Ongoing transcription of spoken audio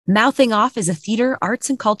Mouthing Off is a theater, arts,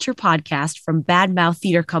 and culture podcast from Bad Mouth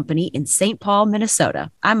Theater Company in St. Paul, Minnesota.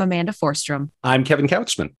 I'm Amanda Forstrom. I'm Kevin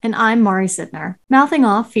Kautzman. And I'm Mari Sidner. Mouthing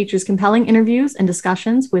Off features compelling interviews and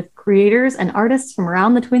discussions with creators and artists from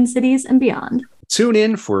around the Twin Cities and beyond. Tune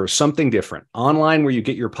in for something different online where you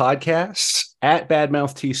get your podcasts at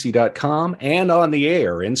badmouthtc.com and on the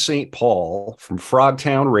air in St. Paul from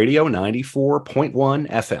Frogtown Radio 94.1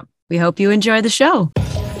 FM. We hope you enjoy the show.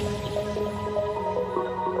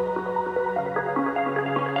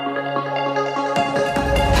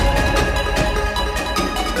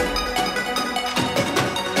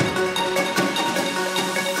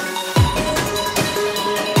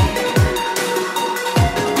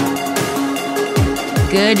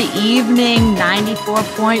 Good evening,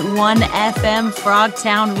 94.1 FM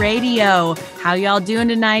Frogtown Radio. How y'all doing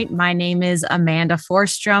tonight? My name is Amanda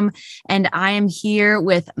Forstrom, and I am here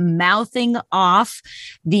with Mouthing Off,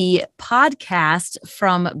 the podcast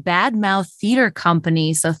from Bad Mouth Theater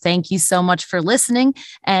Company. So thank you so much for listening.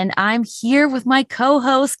 And I'm here with my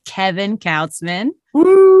co-host, Kevin Kautzman.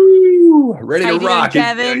 Woo! Ready How to rock. doing,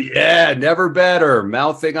 Kevin? Yeah, never better.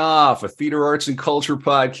 Mouthing Off, a theater, arts, and culture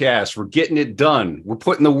podcast. We're getting it done. We're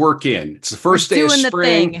putting the work in. It's the first day of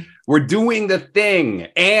spring. We're doing the thing.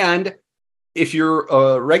 And if you're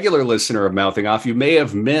a regular listener of Mouthing Off, you may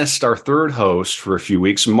have missed our third host for a few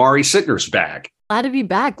weeks. Mari Sidner's back. Glad to be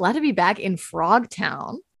back. Glad to be back in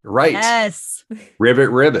Frogtown. Right. Yes.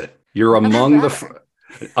 Ribbit. You're among the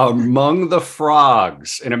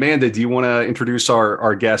frogs. And Amanda, do you want to introduce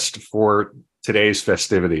our guest for today's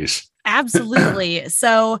festivities? Absolutely.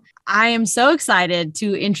 So I am so excited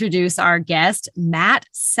to introduce our guest, Matt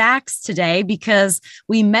Saxe, today because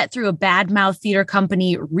we met through a Bad Mouth Theater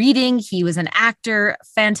Company reading. He was an actor,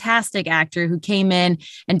 fantastic actor who came in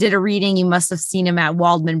and did a reading. You must have seen him at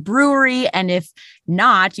Waldman Brewery. And if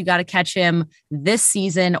not, you got to catch him this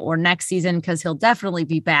season or next season because he'll definitely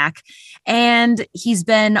be back. And he's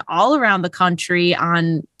been all around the country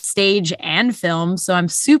on stage and film. So I'm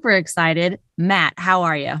super excited. Matt, how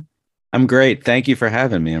are you? I'm great. Thank you for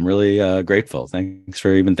having me. I'm really grateful. Thanks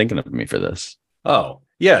for even thinking of me for this. Oh,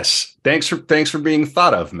 yes. Thanks for being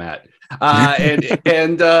thought of, Matt. And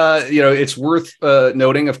it's worth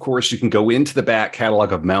noting, of course, you can go into the back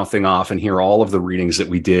catalog of Mouthing Off and hear all of the readings that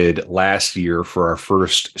we did last year for our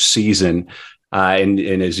first season. And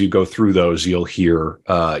as you go through those, you'll hear,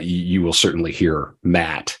 you will certainly hear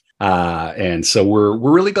Matt. And so we're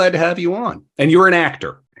really glad to have you on. And you're an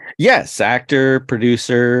actor. Yes, actor,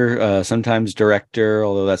 producer, sometimes director,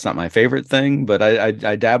 although that's not my favorite thing, but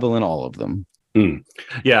I dabble in all of them.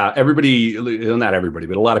 Yeah, not everybody,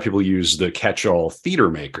 but a lot of people use the catch-all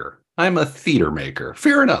theater maker. I'm a theater maker.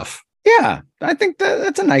 Fair enough. Yeah, I think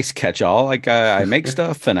that's a nice catch-all. Like I make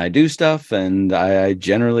stuff and I do stuff, and I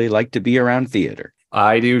generally like to be around theater.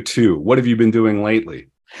 I do too. What have you been doing lately?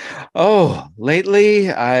 Oh, lately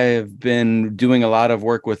I've been doing a lot of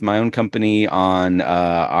work with my own company on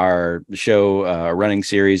our show, running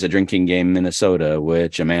series, A Drinking Game Minnesota,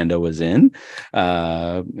 which Amanda was in.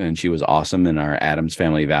 And she was awesome in our Addams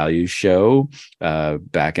Family Values show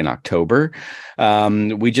back in October.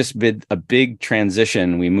 We just did a big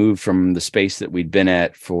transition. We moved from the space that we'd been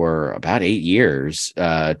at for about 8 years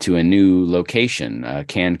to a new location,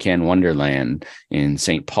 Can Wonderland in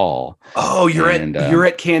St. Paul. Oh, you're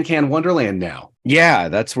at Can Wonderland now. Yeah,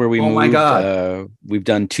 that's where we moved. My God. We've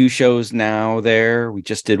done 2 shows now there. We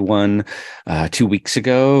just did one 2 weeks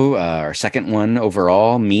ago, our second one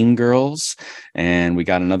overall, Mean Girls. And we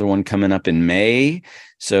got another one coming up in May.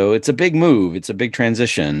 So it's a big move. It's a big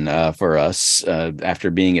transition for us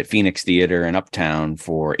after being at Phoenix Theater in Uptown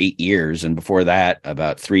for 8 years. And before that,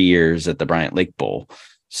 about 3 years at the Bryant Lake Bowl.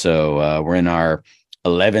 So we're in our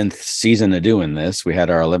 11th season of doing this. We had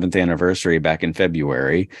our 11th anniversary back in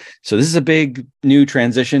February. So this is a big new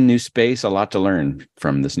transition, new space, a lot to learn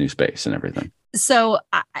from this new space and everything. So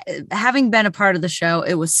having been a part of the show,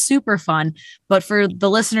 it was super fun. But for the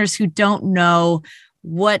listeners who don't know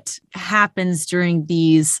what happens during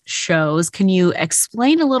these shows, can you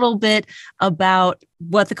explain a little bit about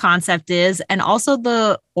what the concept is and also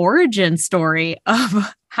the origin story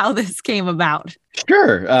of how this came about?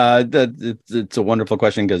 Sure. It's a wonderful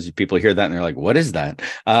question because people hear that and they're like, what is that?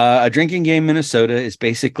 A Drinking Game Minnesota is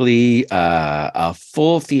basically a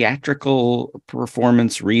full theatrical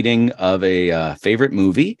performance reading of a favorite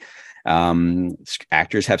movie.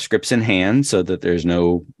 Actors have scripts in hand so that there's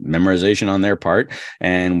no memorization on their part.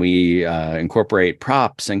 And we incorporate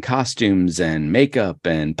props and costumes and makeup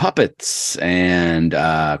and puppets and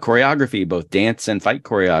choreography, both dance and fight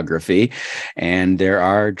choreography. And there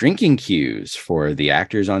are drinking cues for the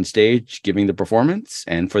actors on stage giving the performance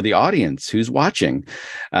and for the audience who's watching.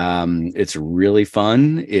 It's really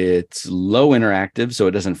fun. It's low interactive, so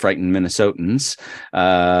it doesn't frighten Minnesotans.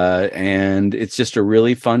 And it's just a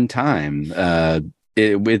really fun time. I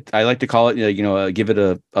like to call it, give it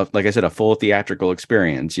a like I said, a full theatrical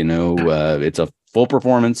experience. It's a full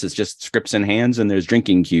performance. It's just scripts in hands, and there's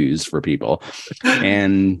drinking cues for people.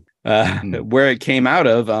 And where it came out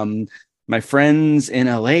of, my friends in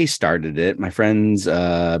LA started it. My friends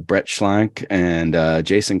Brett Schlank and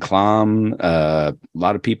Jason Klom. A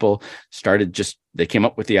lot of people they came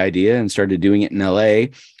up with the idea and started doing it in LA.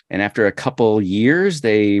 And after a couple years,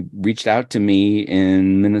 they reached out to me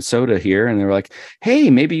in Minnesota here, and they were like, "Hey,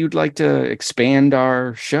 maybe you'd like to expand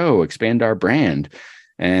our show, expand our brand."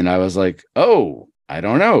 And I was like, "Oh, I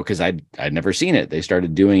don't know," because I'd never seen it. They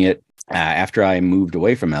started doing it after I moved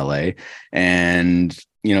away from LA, and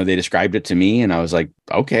they described it to me, and I was like,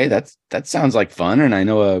 "Okay, that sounds like fun." And I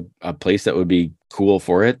know a place that would be cool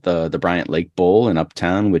for it, the Bryant Lake Bowl in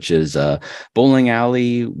Uptown, which is a bowling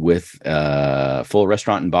alley with a full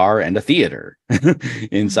restaurant and bar and a theater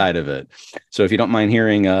inside of it. So if you don't mind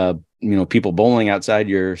hearing people bowling outside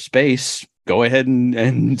your space, go ahead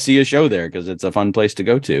and see a show there, because it's a fun place to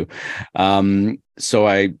go to. So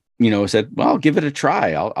I said, well, I'll give it a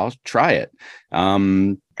try. I'll try it.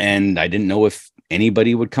 And I didn't know if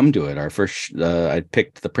anybody would come to it. Our first I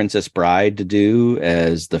picked The Princess Bride to do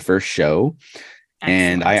as the first show.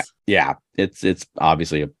 Excellent. And it's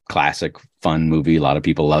obviously a classic, fun movie. A lot of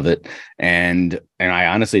people love it. And I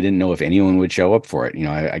honestly didn't know if anyone would show up for it.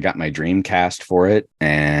 I got my dream cast for it,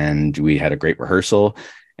 and we had a great rehearsal.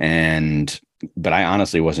 But I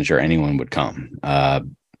honestly wasn't sure anyone would come.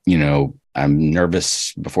 I'm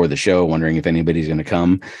nervous before the show, wondering if anybody's going to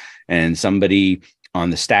come. And somebody on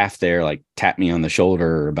the staff there tapped me on the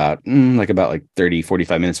shoulder about 30,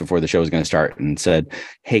 45 minutes before the show was going to start, and said,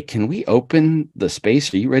 "Hey, can we open the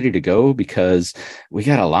space? Are you ready to go? Because we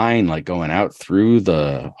got a line going out through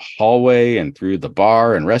the hallway and through the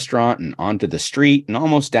bar and restaurant and onto the street and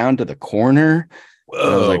almost down to the corner." Whoa.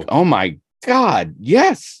 And I was like, "Oh my God,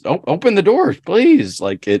 yes. Open the doors, please."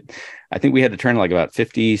 I think we had to turn about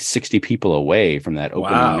 50, 60 people away from that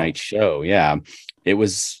opening night show. Yeah. It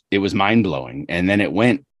was mind blowing. And then it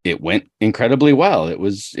went incredibly well. It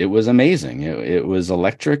was amazing. It was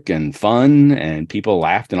electric and fun, and people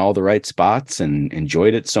laughed in all the right spots and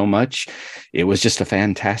enjoyed it so much. It was just a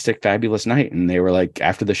fantastic, fabulous night. And they were like,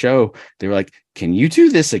 after the show, they were like, "Can you do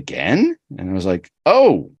this again?" And I was like,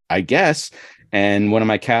 "Oh, I guess." And one of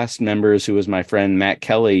my cast members, who was my friend Matt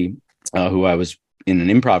Kelly, who I was in an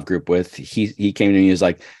improv group with, he came to me and he was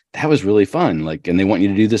like, "That was really fun. And they want you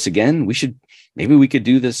to do this again. Maybe we could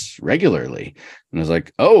do this regularly." And I was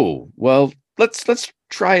like, "Oh, well, let's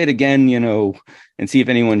try it again, and see if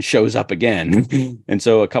anyone shows up again." And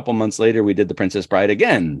so a couple months later, we did The Princess Bride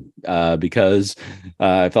again, because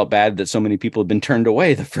I felt bad that so many people had been turned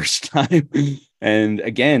away the first time. And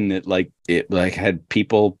again, it had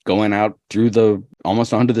people going out through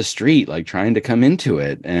almost onto the street, trying to come into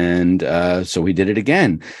it. And so we did it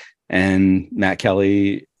again. And Matt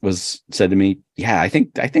Kelly said to me, "Yeah, I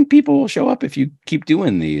think people will show up if you keep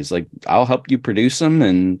doing these. I'll help you produce them,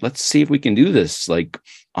 and let's see if we can do this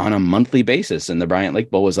on a monthly basis." And the Bryant Lake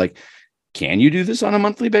Bowl was like, "Can you do this on a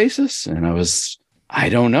monthly basis?" And I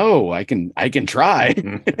don't know. I can try.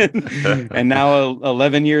 And now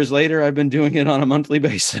 11 years later, I've been doing it on a monthly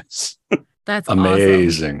basis. That's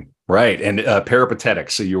amazing. Awesome. Right. And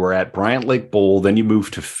peripatetic. So you were at Bryant Lake Bowl, then you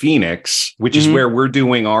moved to Phoenix, which is where we're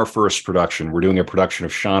doing our first production. We're doing a production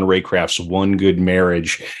of Sean Raycraft's One Good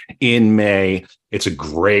Marriage in May. It's a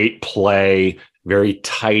great play, very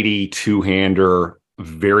tidy two-hander,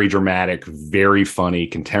 very dramatic, very funny,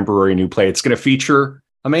 contemporary new play. It's going to feature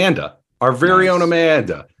Amanda, our very own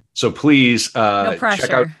Amanda. So please no pressure.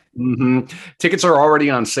 Check out. Tickets are already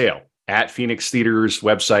on sale at Phoenix Theater's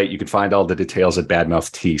website. You can find all the details at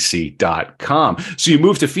badmouthtc.com. So you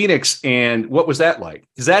moved to Phoenix, and what was that like?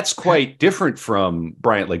 Because that's quite different from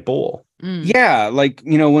Bryant Lake Bowl. Yeah,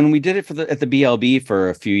 when we did it at the BLB for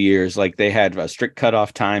a few years, they had a strict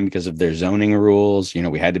cutoff time because of their zoning rules.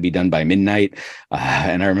 We had to be done by midnight.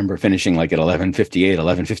 And I remember finishing at 11:58,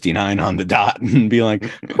 11:59 on the dot and be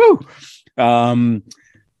like, whew.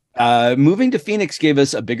 Moving to Phoenix gave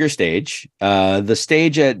us a bigger stage. The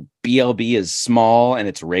stage at BLB is small and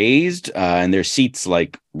it's raised, and there's seats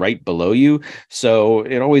like right below you. So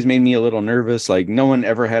it always made me a little nervous. Like no one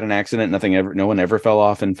ever had an accident. No one ever fell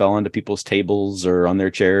off and fell onto people's tables or on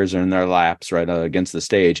their chairs or in their laps right against the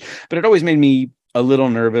stage. But it always made me a little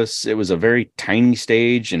nervous. It was a very tiny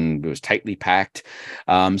stage and it was tightly packed.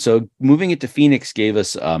 So moving it to Phoenix gave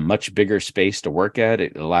us a much bigger space to work at.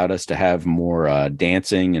 It allowed us to have more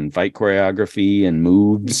dancing and fight choreography and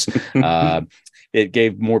moves. It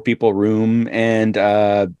gave more people room, and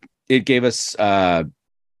it gave us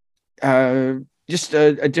just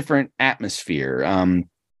a different atmosphere.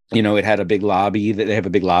 It had a big lobby. They have a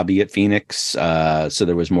big lobby at Phoenix, so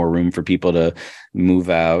there was more room for people to move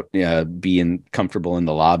out, being comfortable in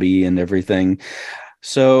the lobby and everything.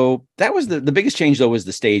 So that was the biggest change, though, was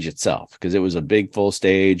the stage itself, because it was a big full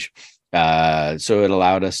stage. So it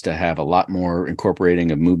allowed us to have a lot more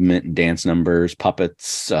incorporating of movement and dance numbers,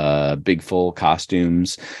 puppets, big full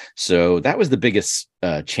costumes. So that was the biggest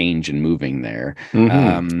change in moving there.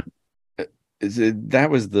 Mm-hmm.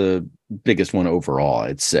 That was the biggest one overall,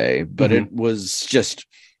 I'd say, but it was just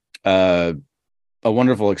a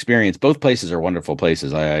wonderful experience. Both places are wonderful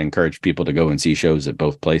places. I encourage people to go and see shows at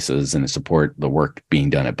both places and support the work being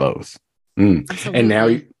done at both. And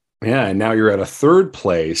now you're at a third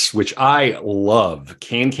place, which I love,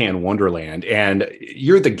 Can Wonderland, and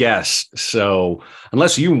you're the guest. So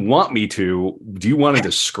unless you want me to, do you want to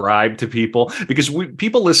describe to people? Because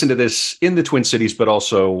people listen to this in the Twin Cities, but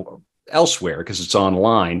also elsewhere because it's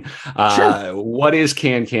online. Sure. What is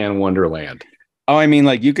Can Wonderland? Oh, I mean,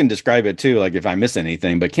 like you can describe it too, like if I miss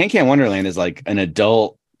anything, but Can Wonderland is like an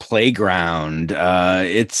adult playground.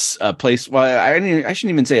 It's a place, well, I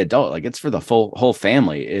shouldn't even say adult, like it's for the whole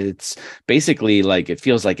family. It's basically like, it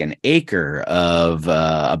feels like an acre of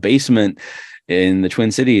a basement in the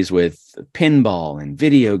Twin Cities with pinball and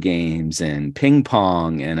video games and ping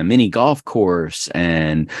pong and a mini golf course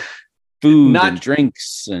and food and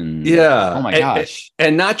drinks and oh my gosh.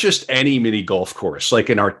 And not just any mini golf course, like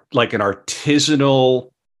an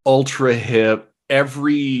artisanal, ultra hip,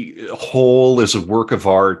 every hole is a work of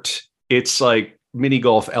art. It's like mini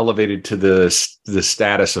golf elevated to the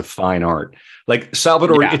status of fine art. Like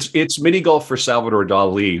Salvador, it's mini golf for Salvador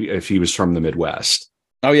Dali if he was from the Midwest.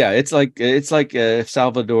 Oh yeah, it's like if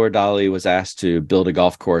Salvador Dali was asked to build a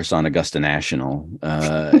golf course on Augusta National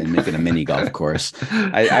and make it a mini golf course.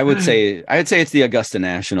 I would say it's the Augusta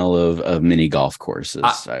National of mini golf courses.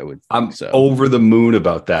 I'm over the moon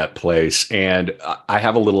about that place, and I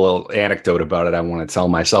have a little anecdote about it I want to tell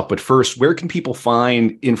myself. But first, where can people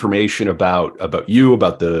find information about you,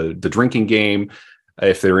 about the drinking game,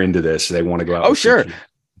 if they're into this? They want to go out. Oh, sure.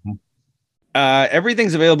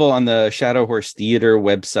 Everything's available on the Shadow Horse Theater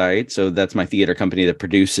website. So that's my theater company that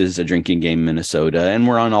produces A Drinking Game Minnesota. And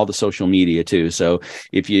we're on all the social media too. So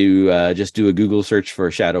if you just do a Google search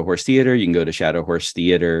for Shadow Horse Theater, you can go to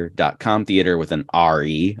shadowhorsetheater.com, theater with an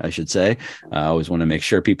R-E, I should say. I always want to make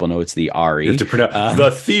sure people know it's the R-E. You have to pronounce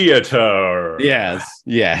the theater. Yes.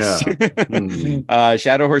 Yeah.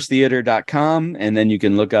 Shadowhorsetheater.com. And then you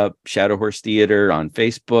can look up Shadow Horse Theater on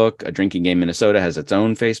Facebook. A Drinking Game Minnesota has its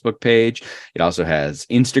own Facebook page. It also has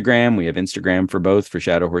Instagram. We have Instagram for both, for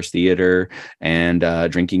Shadow Horse Theater and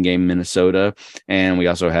Drinking Game Minnesota. And we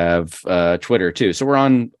also have Twitter too. So we're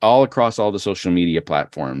on all across all the social media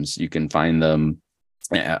platforms. You can find them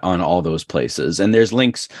on all those places. And there's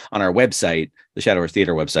links on our website, the Shadow Horse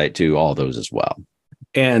Theater website, to all those as well.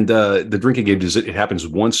 And the drinking game, it happens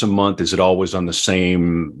once a month? Is it always on the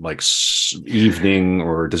same evening,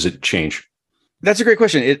 or does it change? That's a great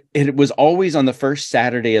question. It was always on the first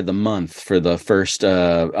Saturday of the month for the first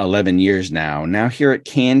 11 years now. Now here at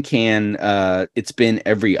Can, it's been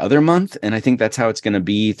every other month. And I think that's how it's going to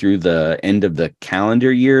be through the end of the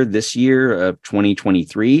calendar year, this year of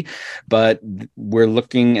 2023. But we're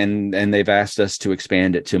looking, and they've asked us to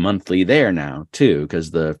expand it to monthly there now too, because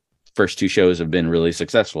the first two shows have been really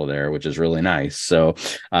successful there, which is really nice. So,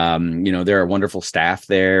 there are wonderful staff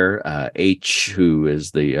there. H, who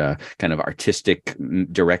is the kind of artistic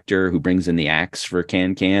director who brings in the acts for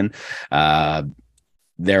Can.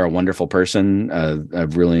 They're a wonderful person.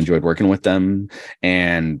 I've really enjoyed working with them,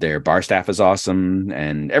 and their bar staff is awesome.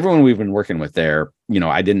 And everyone we've been working with there,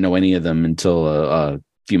 I didn't know any of them until a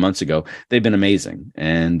few months ago. They've been amazing.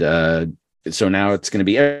 And, so now it's going to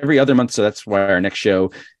be every other month. So that's why our next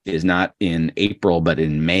show is not in April, but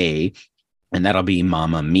in May. And that'll be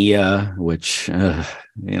Mamma Mia, which, I'm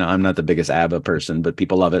not the biggest ABBA person, but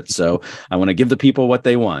people love it. So I want to give the people what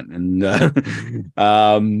they want. And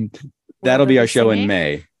that'll be our show in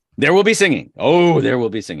May. There will be singing. Oh, there will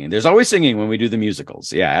be singing. There's always singing when we do the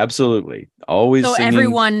musicals. Yeah, absolutely. Always So singing.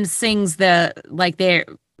 everyone sings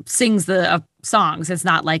sings the songs. It's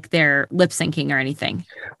not like they're lip syncing or anything.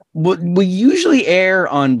 We usually err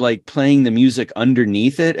on like playing the music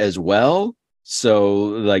underneath it as well. So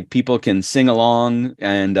like people can sing along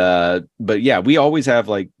and but yeah, we've always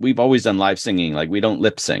done live singing. Like we don't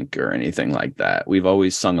lip sync or anything like that. We've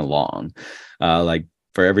always sung along. Like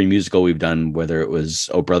for every musical we've done, whether it was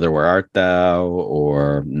Oh Brother Where Art Thou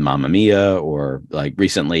or Mamma Mia or like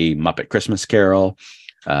recently Muppet Christmas Carol.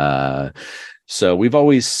 So we've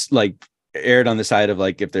always like aired on the side of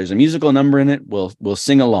like if there's a musical number in it, we'll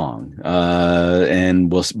sing along,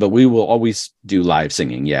 but we will always do live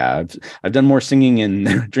singing. Yeah, I've done more singing in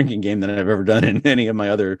Drinking Game than I've ever done in any of my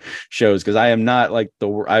other shows because I am not like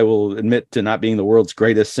I will admit to not being the world's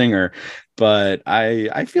greatest singer, but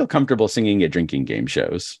I feel comfortable singing at Drinking Game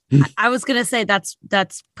shows. I was gonna say that's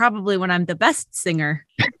probably when I'm the best singer.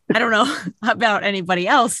 I don't know about anybody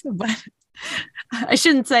else, but I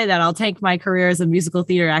shouldn't say that. I'll take my career as a musical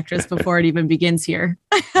theater actress before it even begins here.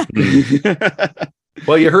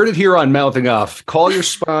 Well, you heard it here on Mouthing Off. Call your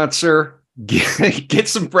sponsor, get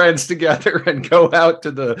some friends together, and go out.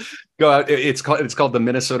 It's called the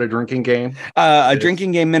Minnesota Drinking Game.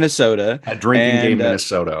 Drinking Game Minnesota. A Drinking Game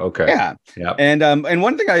Minnesota. Okay. Yeah. Yeah. And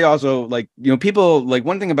one thing I also like, people like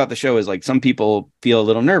one thing about the show is like some people feel a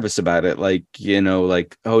little nervous about it. Like,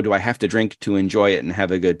 like, oh, do I have to drink to enjoy it and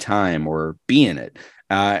have a good time or be in it?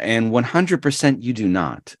 And 100% you do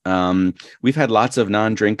not. We've had lots of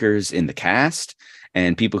non-drinkers in the cast.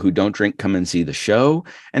 And people who don't drink come and see the show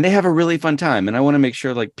and they have a really fun time. And I want to make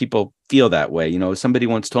sure like people feel that way. Somebody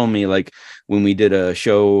once told me like when we did a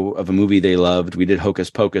show of a movie they loved, we did Hocus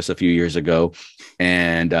Pocus a few years ago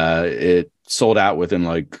and it sold out within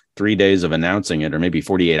like 3 days of announcing it, or maybe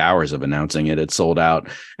 48 hours of announcing it. It sold out.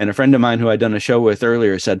 And a friend of mine who I'd done a show with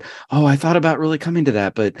earlier said, oh, I thought about really coming to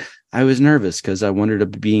that, but I was nervous because I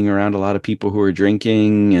wanted being around a lot of people who were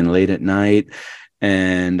drinking and late at night.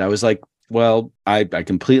 And I was like, well, I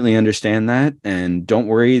completely understand that. And don't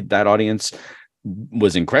worry, that audience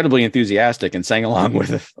was incredibly enthusiastic and sang along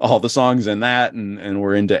with all the songs in that. And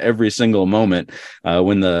we're into every single moment.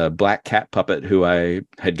 When the black cat puppet who I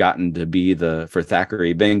had gotten to be for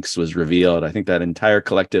Thackeray Binks was revealed, I think that entire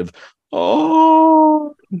collective,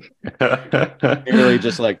 oh, really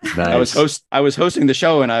just like nice. I was hosting the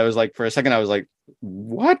show and I was like, for a second, I was like,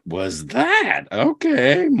 what was that?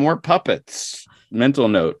 Okay, more puppets. Mental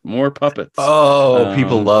note, more puppets. Oh,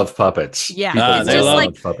 people love puppets. Yeah, they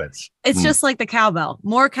love puppets. It's just like the cowbell.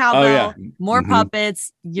 More cowbell, more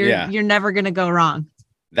puppets. You're never gonna go wrong.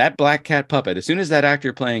 That black cat puppet. As soon as that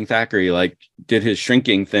actor playing Thackeray like did his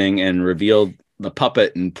shrinking thing and revealed the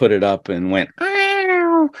puppet and put it up and went,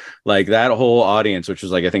 ow, like that whole audience, which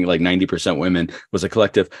was like I think like 90% women, was a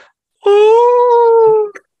collective.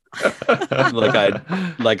 Oh.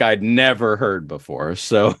 like I'd never heard before.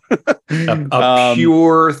 So a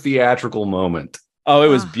pure theatrical moment. Oh, it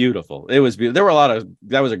was beautiful. It was beautiful. There were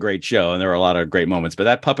that was a great show and there were a lot of great moments, but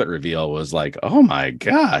that puppet reveal was like, oh my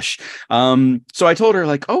gosh. So I told her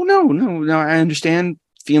like, oh no, I understand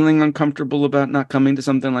feeling uncomfortable about not coming to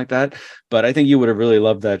something like that, but I think you would have really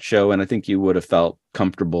loved that show and I think you would have felt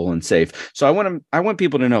comfortable and safe. So I want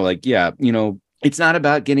people to know like, yeah, it's not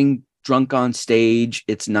about getting drunk on stage.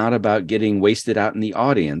 It's not about getting wasted out in the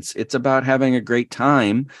audience. It's about having a great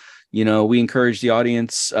time. We encourage the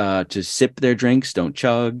audience to sip their drinks, don't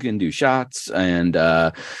chug and do shots, and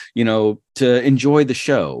to enjoy the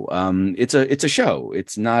show. It's a show.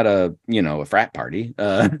 It's not a frat party.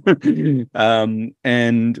 But I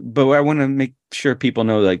want to make sure people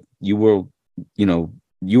know like you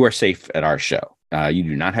are safe at our show. You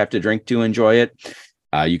do not have to drink to enjoy it.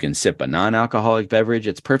 You can sip a non-alcoholic beverage.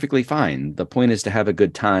 It's perfectly fine. The point is to have a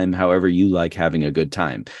good time, however you like having a good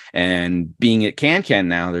time. And being at Can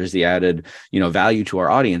now, there's the added, value to our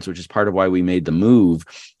audience, which is part of why we made the move,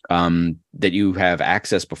 that you have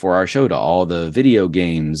access before our show to all the video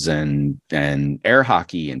games and air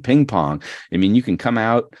hockey and ping pong. I mean, you can come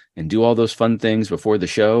out and do all those fun things before the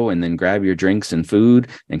show and then grab your drinks and food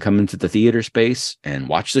and come into the theater space and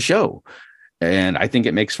watch the show. And I think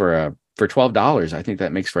it makes for $12, I think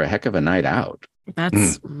that makes for a heck of a night out.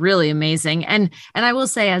 That's really amazing. And I will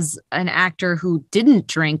say, as an actor who didn't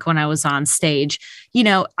drink when I was on stage,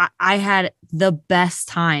 I had the best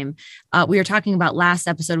time. We were talking about last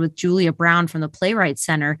episode with Julia Brown from the Playwrights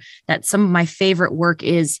Center that some of my favorite work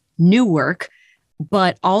is new work,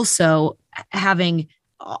 but also having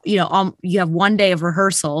you have one day of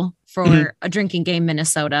rehearsal for a drinking game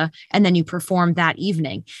Minnesota, and then you perform that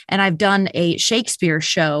evening. And I've done a Shakespeare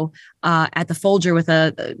show at the Folger with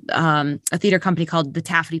a theater company called the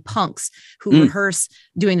Taffety Punks, who rehearse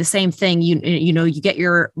doing the same thing. You get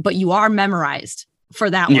but you are memorized for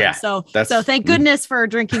that one. So thank goodness for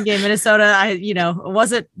drinking game Minnesota. You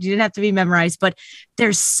didn't have to be memorized, but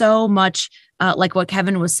there's so much like what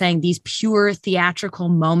Kevin was saying, these pure theatrical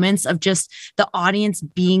moments of just the audience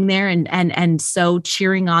being there and so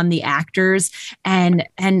cheering on the actors. And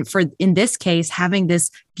for, in this case, having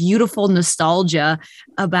this beautiful nostalgia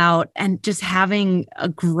about, and just having a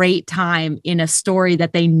great time in a story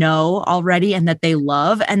that they know already and that they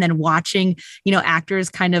love. And then watching, actors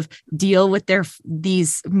kind of deal with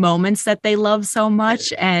these moments that they love so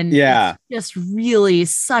much. And it's just really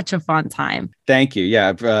such a fun time. Thank you.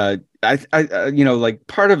 Yeah. I like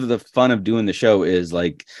part of the fun of doing the show is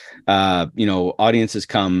like, audiences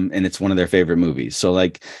come and it's one of their favorite movies. So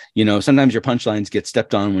like, sometimes your punchlines get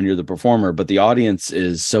stepped on when you're the performer, but the audience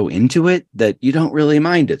is so into it that you don't really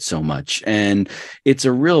mind it so much. And it's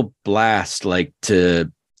a real blast, like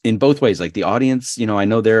in both ways, like the audience, I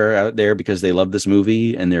know they're out there because they love this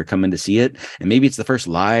movie and they're coming to see it. And maybe it's the first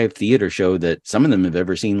live theater show that some of them have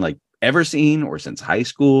ever seen, or since high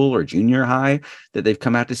school or junior high, that they've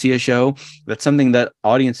come out to see a show. That's something that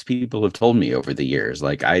audience people have told me over the years.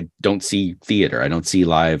 Like, I don't see theater. I don't see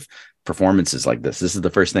live performances like this. This is the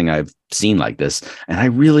first thing I've seen like this. And I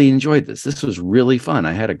really enjoyed this. This was really fun.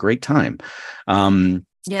 I had a great time.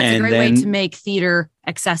 It's a great way to make theater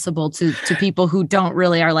accessible to people who don't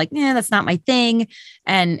really are like, that's not my thing.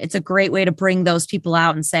 And it's a great way to bring those people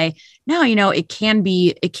out and say, no, it can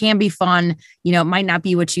be fun. It might not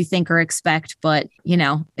be what you think or expect, but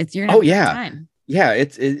it's your time. Yeah,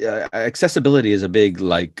 it's accessibility is a big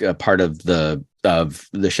part of the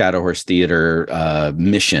Shadow Horse Theater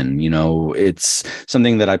mission. It's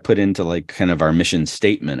something that I put into kind of our mission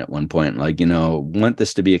statement at one point. Want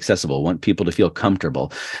this to be accessible, want people to feel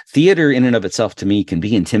comfortable. Theater in and of itself, to me, can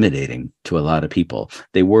be intimidating to a lot of people.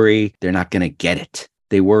 They worry they're not going to get it.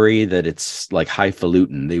 They worry that it's like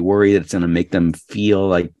highfalutin. They worry that it's going to make them feel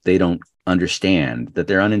like they don't understand, that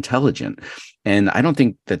they're unintelligent. And I don't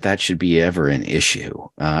think that should be ever an issue.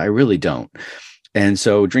 I really don't. And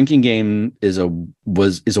so drinking game is a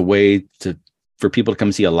way for people to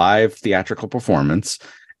come see a live theatrical performance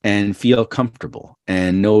and feel comfortable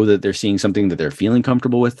and know that they're seeing something that they're feeling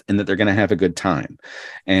comfortable with and that they're going to have a good time.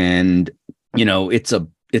 And,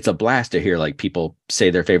 it's a blast to hear people say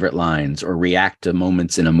their favorite lines or react to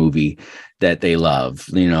moments in a movie that they love,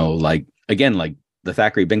 the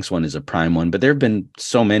Thackeray Binks one is a prime one, but there have been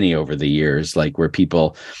so many over the years, where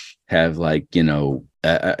people have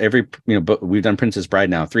but we've done Princess Bride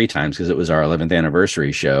now 3 times because it was our 11th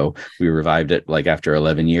anniversary show. We revived it after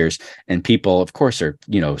 11 years, and people, of course, are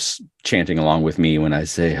chanting along with me when I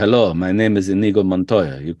say, "Hello, my name is Inigo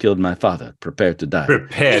Montoya. You killed my father. Prepare to die."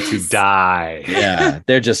 Prepare to die. Yeah,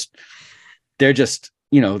 they're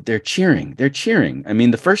cheering. They're cheering. I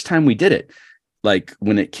mean, the first time we did it,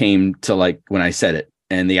 when it came to when I said it,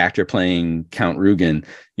 and the actor playing Count Rugen,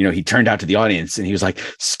 he turned out to the audience and he was like,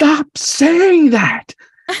 "Stop saying that."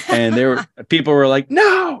 And people were like,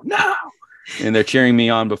 "No." And they're cheering me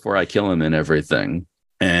on before I kill him and everything.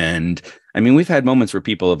 And I mean, we've had moments where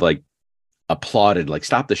people have applauded,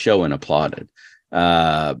 stopped the show and applauded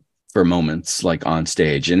for moments on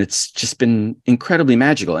stage. And it's just been incredibly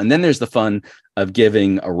magical. And then there's the fun of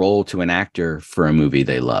giving a role to an actor for a movie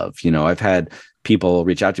they love. I've had people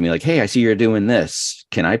reach out to me like, "Hey, I see you're doing this.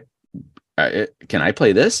 Can I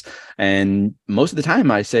play this?" And most of the time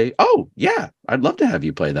I say, "Oh yeah, I'd love to have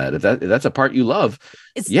you play that. If that's a part you love."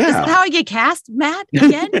 Is that how I get cast, Matt?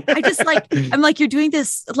 Again, I just I'm you're doing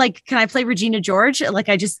this. Can I play Regina George?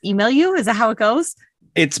 I just email you. Is that how it goes?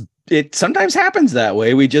 It sometimes happens that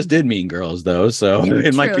way. We just did Mean Girls though, so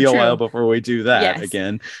it might be a while before we do that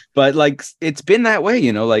again. But it's been that way,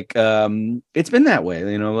 it's been that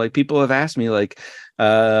way. People have asked me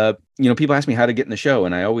people ask me how to get in the show,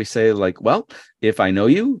 and I always say well, if I know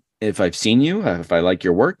you, if I've seen you, if I like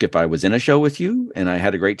your work, if I was in a show with you and I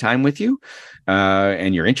had a great time with you,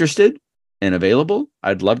 and you're interested and available,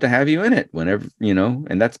 I'd love to have you in it whenever,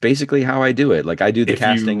 and that's basically how I do it. I do the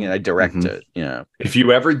casting and I direct it. If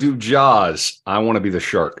you ever do Jaws, I want to be the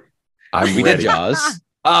shark. We did Jaws.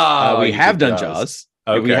 We have done Jaws.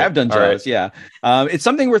 Okay. We have done Jaws. Right. Yeah. It's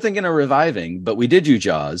something we're thinking of reviving, but we did do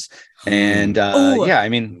Jaws. And I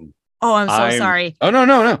mean, Oh, I'm so sorry. Oh,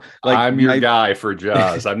 no. Like I'm your guy for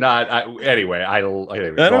Jaws. I'm not. Anyway,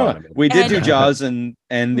 we did do Jaws, and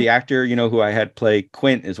the actor, who I had play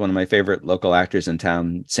Quint is one of my favorite local actors in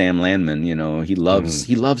town, Sam Landman. He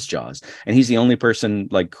loves Jaws, and he's the only person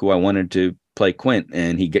like who I wanted to play Quint,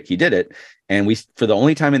 and he did it. And we, for the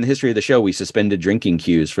only time in the history of the show, we suspended drinking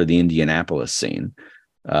cues for the Indianapolis scene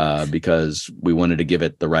because we wanted to give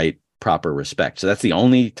it the right proper respect. So that's the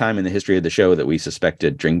only time in the history of the show that we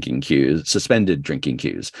suspended drinking cues.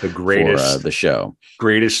 The greatest for the show.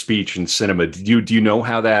 Greatest speech in cinema. Do you know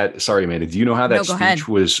how that? Sorry, Amanda. Do you know how that speech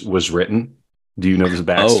was written? Do you know the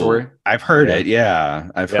backstory? Oh, I've heard it. Yeah,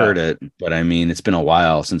 I've heard it. But I mean, it's been a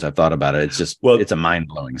while since I've thought about it. It's just, it's a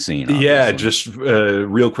mind-blowing scene. Obviously. Yeah, just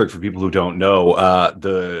real quick for people who don't know,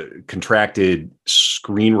 the contracted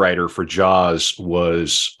screenwriter for Jaws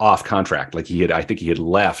was off contract. Like I think he had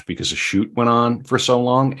left because a shoot went on for so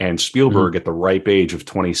long. And Spielberg, at the ripe age of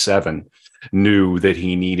 27, knew that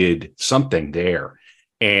he needed something there.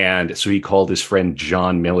 And so he called his friend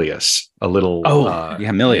John Milius, a little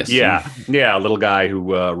Milius. Yeah, a little guy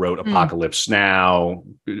who wrote Apocalypse Now,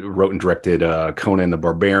 wrote and directed Conan the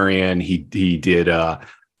Barbarian. He did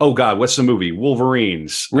what's the movie?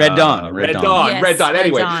 Wolverines. Red Dawn. Red Dawn.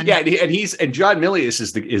 Anyway, and John Milius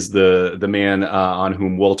is the man on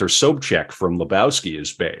whom Walter Sobchak from Lebowski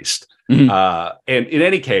is based. And in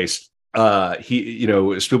any case,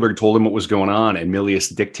 Spielberg told him what was going on, and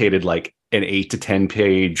Milius dictated like an 8 to 10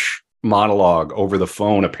 page monologue over the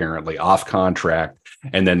phone, apparently off contract.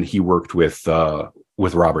 And then he worked with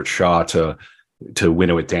Robert Shaw to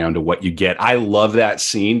winnow it down to what you get. I love that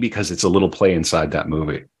scene because it's a little play inside that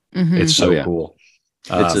movie. It's so cool.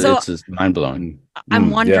 It's mind blowing.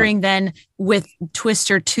 I'm wondering then, with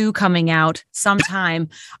Twister 2 coming out sometime,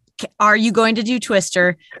 are you going to do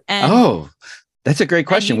Twister? And that's a great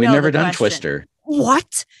question. We've never done Twister.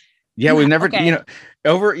 What? Yeah, we've never,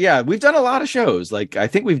 we've done a lot of shows. Like, I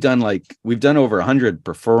think we've done over 100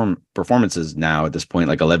 performances now at this point,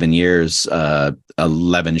 like 11 years,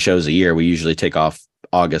 11 shows a year. We usually take off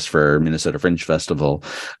August for Minnesota Fringe Festival.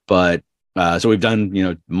 But so we've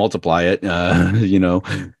done, multiply it,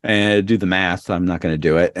 and do the math. I'm not going to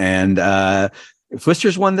do it. And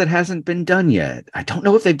Twister's one that hasn't been done yet. I don't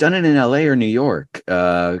know if they've done it in LA or New York,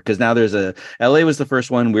 because now there's LA was the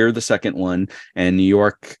first one. We're the second one. And New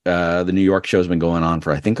York, the New York show's been going on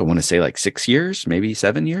for, I think I want to say like 6 years, maybe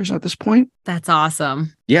 7 years at this point. That's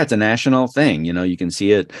awesome. Yeah, it's a national thing. You can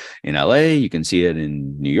see it in LA, you can see it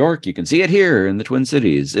in New York, you can see it here in the Twin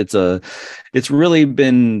Cities. It's really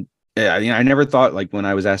been, I never thought, like, when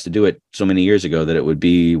I was asked to do it so many years ago, that it would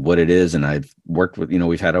be what it is. And I've worked with,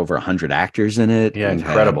 we've had over 100 actors in it. Yeah,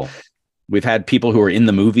 incredible. We've had people who are in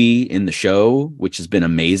the movie, in the show, which has been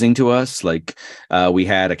amazing to us. Like, we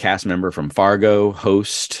had a cast member from Fargo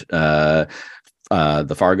host the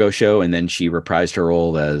Fargo show, and then she reprised her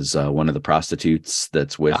role as one of the prostitutes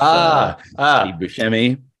that's with Steve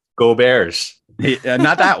Buscemi. Go Bears.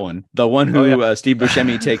 Not that one. The one who Steve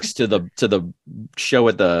Buscemi takes to the show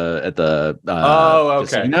at the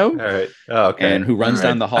casino. All right. Oh, okay. And who runs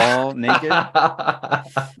down the hall naked.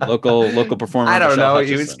 local performer. I don't know.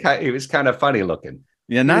 He was kind of funny looking.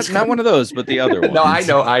 Yeah, not one of those, but the other one. No, I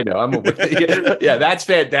know.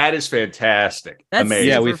 That is fantastic. That's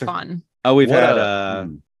amazing. Super fun.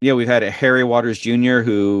 We've had a Harry Waters Jr.,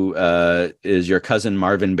 who is your cousin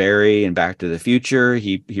Marvin Berry in Back to the Future.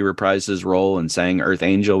 He reprised his role and sang Earth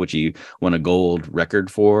Angel, which he won a gold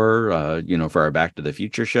record for our Back to the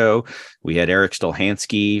Future show. We had Eric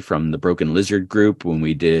Stolhansky from the Broken Lizard Group when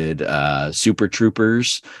we did Super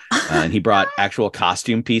Troopers, and he brought actual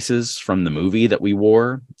costume pieces from the movie that we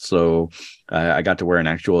wore. So I got to wear an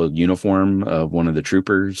actual uniform of one of the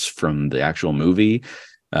troopers from the actual movie.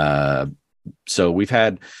 So we've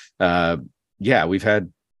had, when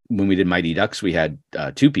we did Mighty Ducks, we had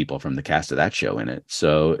 2 people from the cast of that show in it.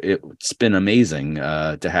 So it's been amazing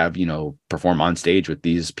to have, perform on stage with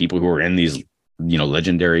these people who are in these,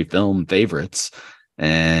 legendary film favorites,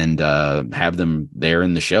 and have them there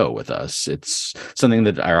in the show with us. It's something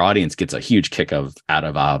that our audience gets a huge kick out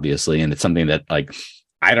of, obviously. And it's something that, like,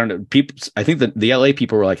 I don't know. I think that the LA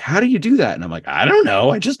people were like, "How do you do that?" And I'm like, "I don't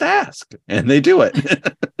know. I just ask," and they do it.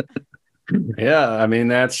 Yeah, I mean,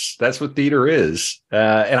 that's what theater is.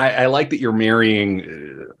 And I like that you're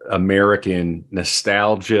marrying American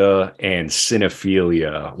nostalgia and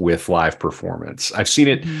cinephilia with live performance. I've seen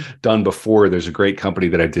it done before. There's a great company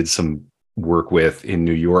that I did some work with in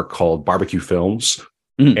New York called Barbecue Films,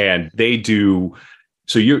 and they do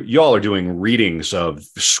So y'all are doing readings of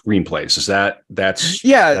screenplays. Is that's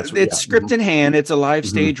it's script in hand. It's a live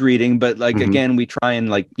stage reading, but like again, we try and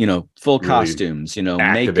like, full Really costumes,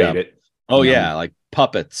 activate makeup. it. Oh yeah, like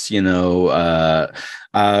puppets, we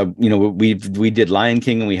did Lion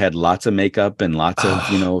King and we had lots of makeup and lots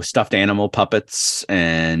of, stuffed animal puppets.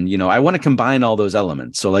 And, I want to combine all those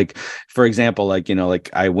elements. So like, for example, like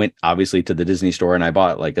I went obviously to the Disney store and I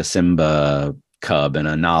bought like a Simba cub and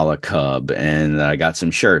a Nala cub, and I got some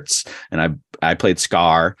shirts, and I played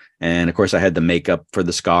Scar, and of course I had the makeup for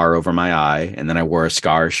the scar over my eye, and then I wore a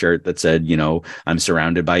Scar shirt that said, I'm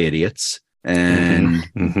surrounded by idiots, and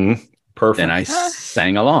Perfect. and I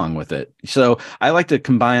sang along with it. So I like to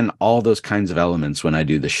combine all those kinds of elements when I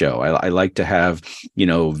do the show. I like to have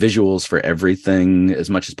visuals for everything as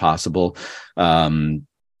much as possible.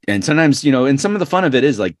 And sometimes, and some of the fun of it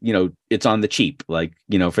is like, it's on the cheap, like,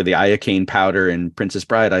 for the iocane powder and Princess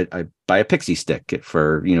Bride, I buy a pixie stick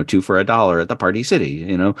for, 2 for $1 at the Party City,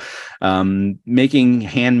 making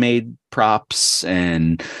handmade props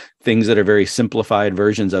and things that are very simplified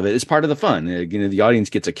versions of it is part of the fun. The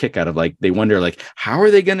audience gets a kick out of like, they wonder like, how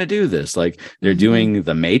are they going to do this? Like they're doing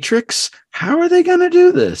the Matrix. How are they going to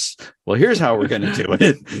do this? Well, here's how we're going to do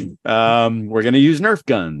it. We're going to use Nerf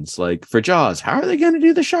guns. Like for Jaws, how are they going to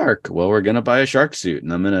do the shark? Well, we're going to buy a shark suit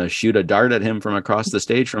and I'm going to shoot a dart at him from across the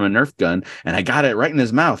stage from a Nerf gun. And I got it right in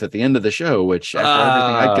his mouth at the end of the show, which after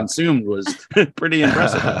everything I consumed was pretty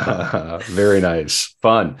impressive. Very nice.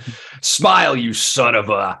 Fun. Smile, you son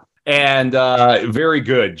of a... And very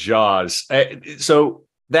good, Jaws. So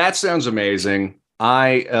that sounds amazing.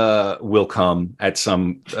 I will come at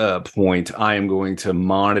some point. I am going to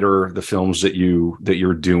monitor the films that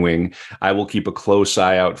you're doing. I will keep a close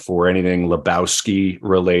eye out for anything Lebowski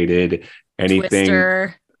related. Anything.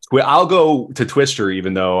 Twister. I'll go to Twister,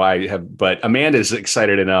 even though I have. But Amanda's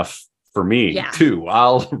excited enough for me too.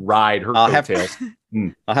 I'll ride her coattails.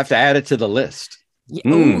 I'll have to add it to the list.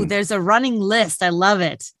 Ooh, there's a running list. I love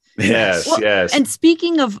it. Yes, yes. And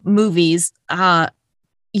speaking of movies,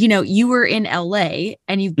 you were in LA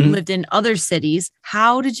and you've lived in other cities.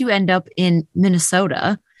 How did you end up in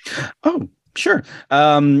Minnesota? Oh, sure.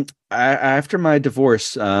 After my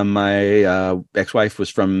divorce, my ex-wife was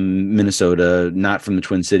from Minnesota, not from the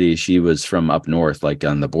Twin Cities. She was from up north, like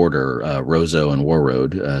on the border, Roseau and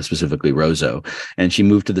Warroad, specifically Roseau. And she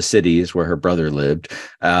moved to the cities where her brother lived,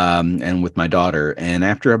 and with my daughter. And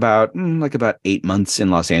after about 8 months in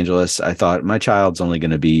Los Angeles, I thought my child's only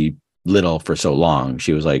going to be little for so long.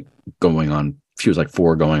 She was like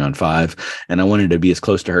 4 going on 5. And I wanted to be as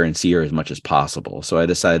close to her and see her as much as possible. So I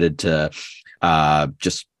decided to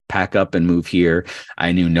just pack up and move here.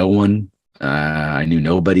 I knew no one. I knew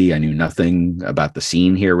nobody. I knew nothing about the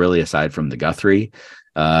scene here, really, aside from the Guthrie.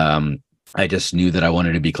 I just knew that I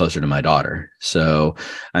wanted to be closer to my daughter. So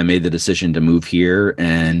I made the decision to move here,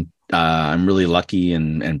 and I'm really lucky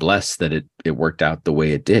and blessed that it worked out the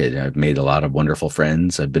way it did. I've made a lot of wonderful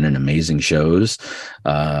friends. I've been in amazing shows.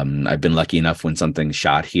 I've been lucky enough when something's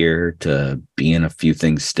shot here to be in a few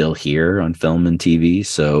things still here on film and TV.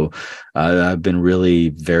 So I've been really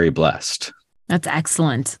very blessed. That's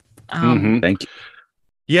excellent. Thank you.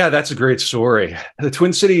 Yeah, that's a great story. The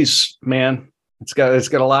Twin Cities, man, it's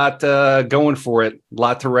got a lot going for it. A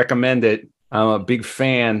lot to recommend it. I'm a big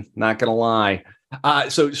fan, not going to lie.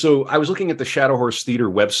 So I was looking at the Shadow Horse Theater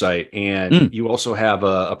website, and you also have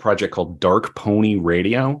a project called Dark Pony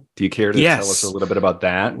Radio. Do you care to tell us a little bit about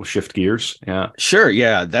that? We'll shift gears. Yeah, sure.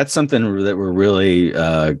 Yeah, that's something that we're really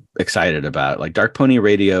excited about. Like Dark Pony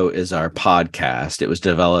Radio is our podcast. It was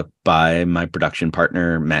developed by my production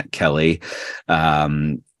partner, Matt Kelly.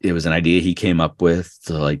 It was an idea he came up with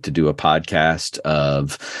to do a podcast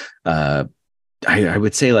of I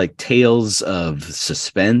would say like tales of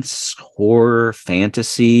suspense, horror,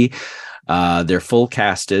 fantasy. They're full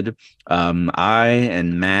casted. I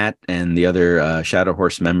and Matt and the other Shadow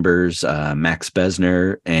Horse members, Max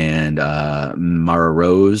Besner and Mara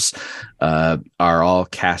Rose, are all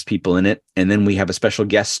cast people in it. And then we have a special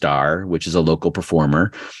guest star, which is a local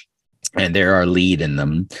performer, and they're our lead in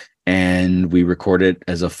them. And we record it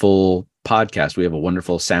as a full podcast. We have a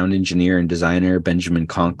wonderful sound engineer and designer, Benjamin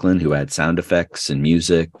Conklin, who adds sound effects and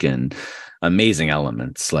music and amazing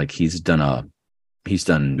elements. Like he's done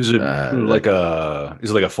is it like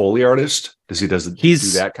a Foley artist? Does he do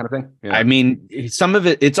that kind of thing? Yeah. I mean, some of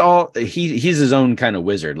it's all he's his own kind of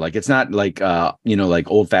wizard. Like it's not like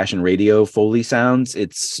like old fashioned radio Foley sounds.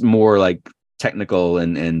 It's more like technical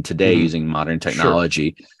and today using modern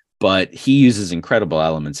technology. Sure. but he uses incredible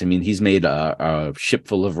elements. I mean, he's made a ship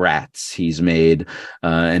full of rats. He's made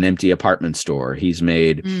an empty apartment store. He's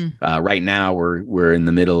made right now we're in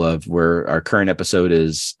the middle of where our current episode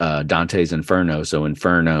is Dante's Inferno. So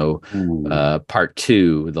Inferno part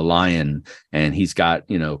 2, The Lion, and he's got,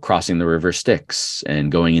 crossing the river Styx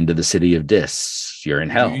and going into the city of Dis. You're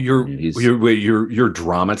in hell. You're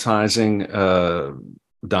dramatizing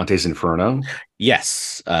Dante's Inferno?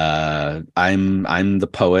 Yes. I'm the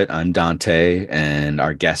poet. I'm Dante, and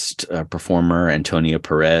our guest performer, Antonio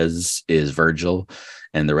Perez, is Virgil,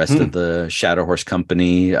 and the rest of the Shadow Horse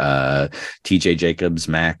Company, TJ Jacobs,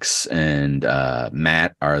 Max, and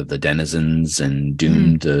Matt are the denizens and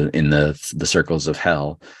doomed in the circles of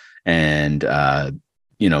hell. And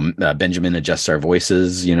Benjamin adjusts our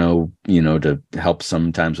voices, to help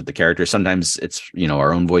sometimes with the characters. Sometimes it's,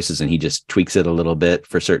 our own voices, and he just tweaks it a little bit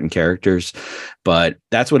for certain characters. But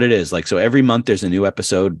that's what it is. Like, so every month there's a new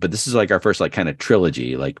episode, but this is like our first kind of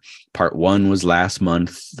trilogy. Like part 1 was last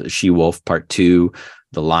month, the She-Wolf. Part 2,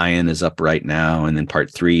 The Lion, is up right now. And then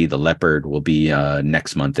part 3, The Leopard, will be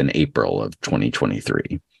next month in April of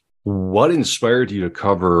 2023. What inspired you to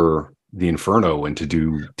cover the Inferno and to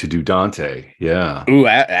do Dante? Yeah. Ooh,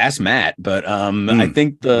 ask Matt. But I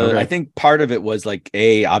think part of it was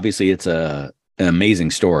obviously it's an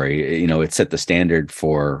amazing story. It set the standard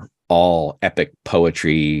for all epic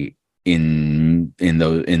poetry in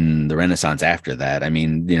the Renaissance after that. I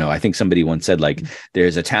mean, I think somebody once said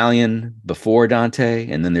there's Italian before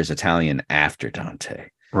Dante, and then there's Italian after Dante.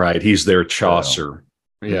 Right. He's their Chaucer.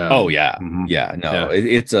 Yeah. Oh yeah. Mm-hmm. Yeah. No,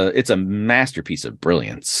 yeah. It's a masterpiece of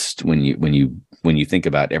brilliance when you think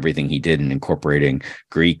about everything he did in incorporating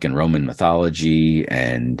Greek and Roman mythology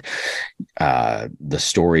and the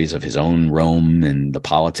stories of his own Rome and the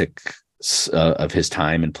politics of his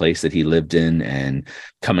time and place that he lived in, and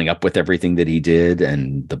coming up with everything that he did,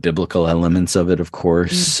 and the biblical elements of it, of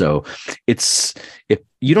course. So if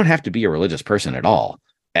you don't have to be a religious person at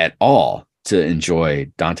all to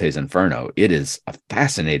enjoy Dante's Inferno. It is a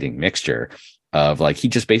fascinating mixture of he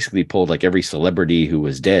just basically pulled every celebrity who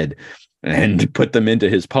was dead and put them into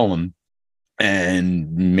his poem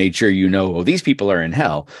and made sure these people are in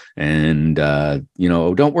hell, and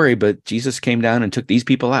don't worry, but Jesus came down and took these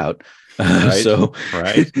people out. Right.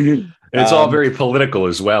 Right. And it's all very political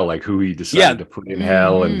as well, who he decided to put in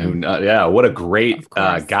hell and who not. Yeah, what a great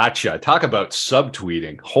gotcha. Talk about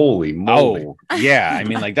subtweeting. Holy moly. Oh, yeah. I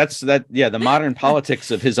mean, the modern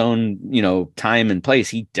politics of his own, time and place,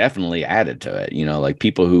 he definitely added to it.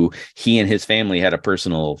 People who he and his family had a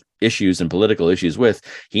personal issues and political issues with,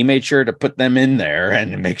 he made sure to put them in there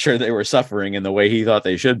and make sure they were suffering in the way he thought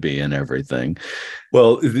they should be and everything.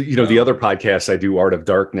 Well, the other podcast I do, Art of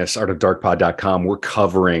Darkness, artofdarkpod.com, we're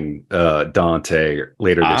covering Dante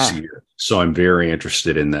later this year. So I'm very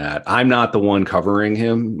interested in that. I'm not the one covering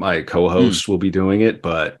him. My co-host will be doing it,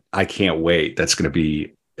 but I can't wait. That's going to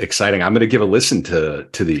be exciting. I'm going to give a listen to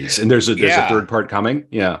these. And there's a third part coming.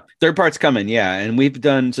 Yeah. Third part's coming. Yeah. And we've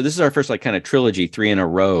done, so this is our first kind of trilogy, 3 in a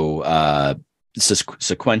row,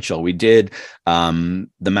 sequential. We did The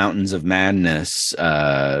Mountains of Madness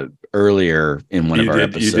earlier in one of our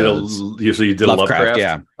episodes. You did Lovecraft?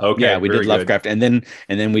 Yeah. Okay. Yeah, we did Lovecraft. And then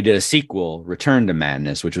we did a sequel, Return to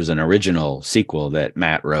Madness, which was an original sequel that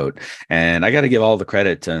Matt wrote. And I got to give all the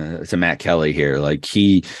credit to Matt Kelly here.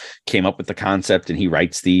 He came up with the concept, and he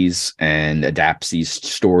writes these and adapts these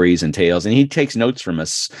stories and tales, and he takes notes from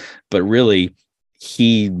us, but really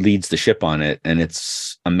he leads the ship on it, and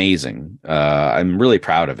it's amazing. I'm really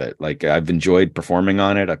proud of it. I've enjoyed performing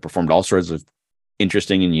on it. I performed all sorts of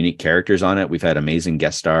interesting and unique characters on it. We've had amazing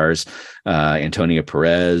guest stars, Antonio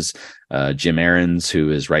Perez, Jim Aarons,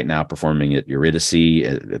 who is right now performing at Eurydice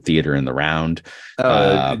at Theater in the Round.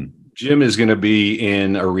 Jim is going to be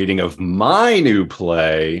in a reading of my new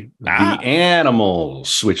play, The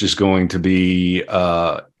Animals, which is going to be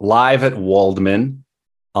live at Waldman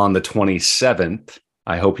on the 27th.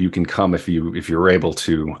 I hope you can come if you're able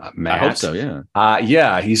to, Matt. I hope so, yeah.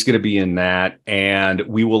 Yeah, he's going to be in that, and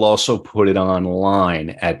we will also put it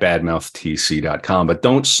online at badmouthtc.com. But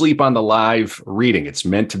don't sleep on the live reading. It's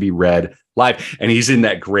meant to be read live, and he's in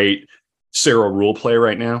that great Sarah Rule play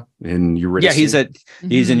right now in Eurydice. Yeah,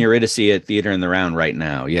 he's in Eurydice at Theater in the Round right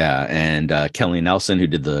now. Yeah, and Kelly Nelson, who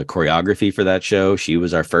did the choreography for that show, she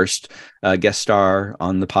was our first guest star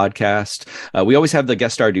on the podcast. We always have the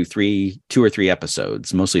guest star do 2 or 3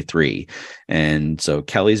 episodes, mostly 3. And so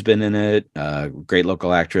Kelly's been in it. Great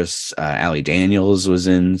local actress. Allie Daniels was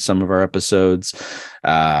in some of our episodes.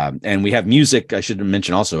 And we have music. I should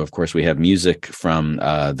mention also, of course, we have music from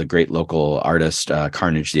the great local artist,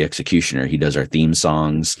 Carnage the Executioner. He does our theme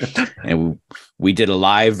songs. And we did a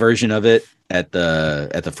live version of it at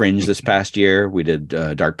the Fringe this past year. We did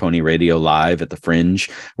Dark Pony Radio live at the Fringe.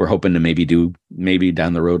 We're hoping to maybe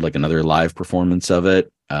down the road like another live performance of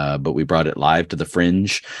it, but we brought it live to the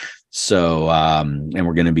Fringe. So and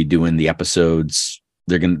we're going to be doing the episodes.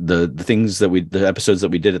 They're going to the episodes that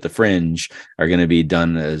we did at the Fringe are going to be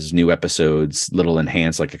done as new episodes, little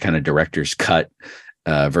enhanced, like a kind of director's cut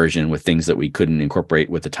version with things that we couldn't incorporate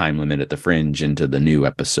with the time limit at the Fringe into the new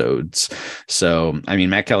episodes. So, I mean,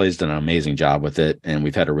 Matt Kelly's done an amazing job with it, and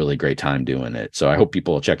we've had a really great time doing it. So I hope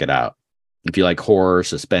people will check it out. If you like horror,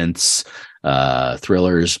 suspense,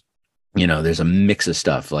 thrillers, there's a mix of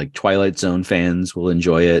stuff. Like Twilight Zone fans will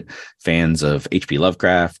enjoy it. Fans of H.P.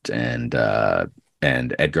 Lovecraft and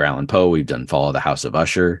Edgar Allan Poe. We've done Fall of the House of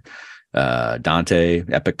Usher, Dante,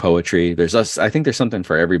 epic poetry. I think there's something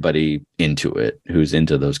for everybody into it who's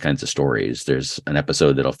into those kinds of stories. There's an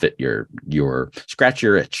episode that'll fit your scratch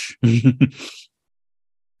your itch.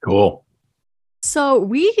 Cool. So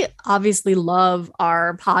we obviously love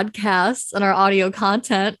our podcasts and our audio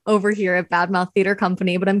content over here at Badmouth Theater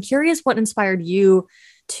Company, but I'm curious what inspired you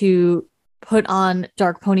to put on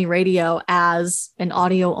Dark Pony Radio as an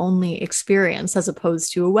audio only experience as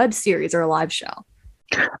opposed to a web series or a live show?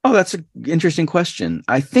 Oh, that's an interesting question.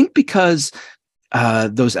 I think because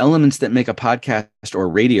those elements that make a podcast or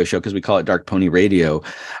radio show, because we call it Dark Pony Radio,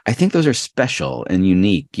 I think those are special and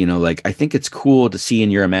unique. Like I think it's cool to see in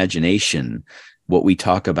your imagination what we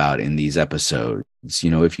talk about in these episodes.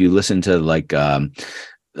 If you listen to like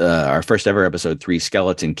our first ever episode 3,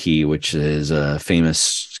 Skeleton Key, which is a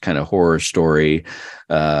famous kind of horror story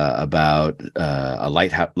about a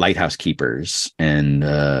lighthouse keepers and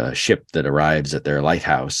a ship that arrives at their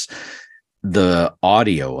lighthouse. The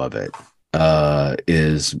audio of it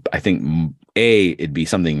is, I think, it'd be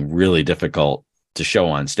something really difficult to show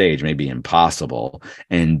on stage, maybe impossible.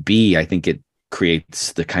 And B, I think it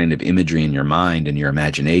creates the kind of imagery in your mind and your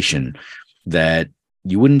imagination that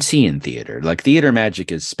you wouldn't see in theater. Like theater magic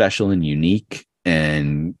is special and unique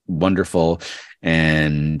and wonderful.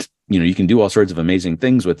 And, you can do all sorts of amazing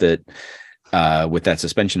things with it, with that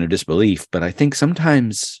suspension of disbelief. But I think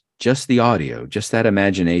sometimes just the audio, just that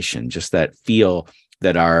imagination, just that feel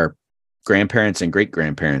that our grandparents and great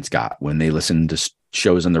grandparents got when they listened to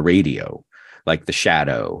shows on the radio, like The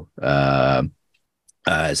Shadow,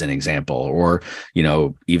 as an example, or,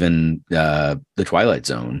 even The Twilight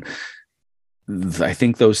Zone. I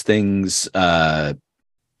think those things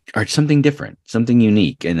are something different, something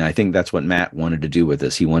unique. And I think that's what Matt wanted to do with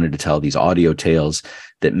this. He wanted to tell these audio tales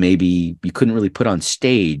that maybe you couldn't really put on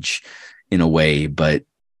stage in a way, but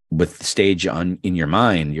with the stage in your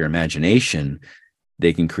mind, your imagination,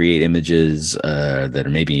 they can create images that are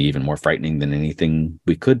maybe even more frightening than anything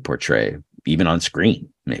we could portray, even on screen,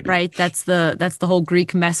 maybe. Right. That's the whole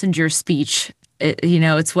Greek messenger speech.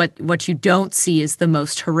 It's what you don't see is the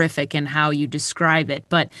most horrific in how you describe it.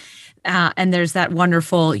 But and there's that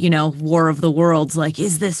wonderful, War of the Worlds, like,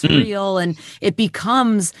 is this real? And it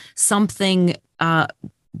becomes something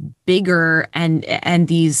bigger, and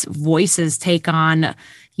these voices take on,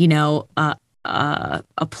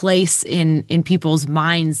 a place in people's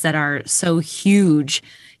minds that are so huge,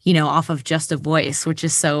 off of just a voice, which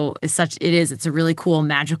is it's a really cool,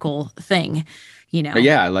 magical thing.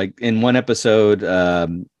 Yeah, like in one episode,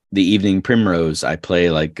 The Evening Primrose, I play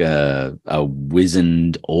like a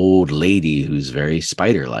wizened old lady who's very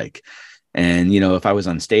spider-like. And, if I was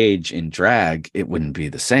on stage in drag, it wouldn't be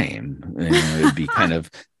the same. It'd be kind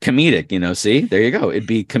of comedic, see, there you go. It'd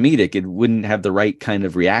be comedic. It wouldn't have the right kind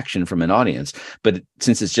of reaction from an audience. But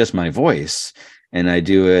since it's just my voice and I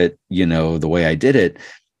do it, the way I did it,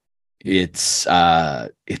 it's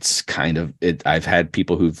kind of it. I've had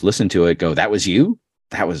people who've listened to it go, "That was you?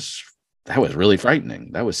 That was really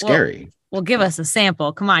frightening. That was scary." Well, give us a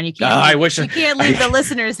sample. Come on, you can't. You can't leave the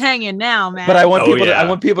listeners hanging now, man. But I want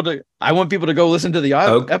people to go listen to the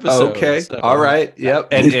episode. Okay, so. All right, yep.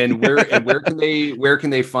 And where can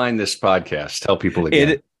they find this podcast? Tell people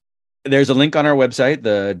again. There's a link on our website,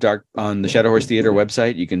 on the Shadow Horse Theater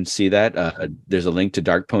website. You can see that. There's a link to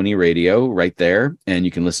Dark Pony Radio right there, and you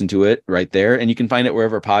can listen to it right there. And you can find it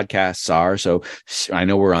wherever podcasts are. So I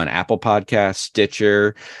know we're on Apple Podcasts,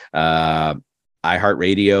 Stitcher,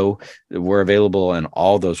 iHeartRadio. We're available in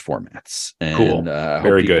all those formats. And, cool.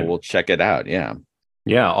 Very good. We'll check it out. Yeah.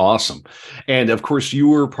 Yeah, awesome. And of course, you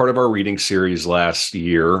were part of our reading series last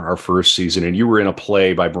year, our first season, and you were in a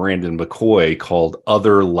play by Brandon McCoy called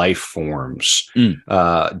Other Life Forms. Do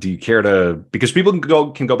you care to, because people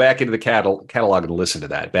can go back into the catalog and listen to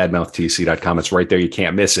that, badmouthtc.com. It's right there. You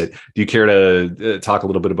can't miss it. Do you care to talk a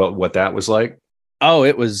little bit about what that was like? Oh,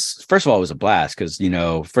 it was, first of all, it was a blast because,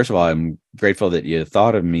 first of all, I'm grateful that you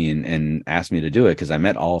thought of me and asked me to do it, because I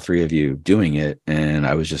met all three of you doing it. And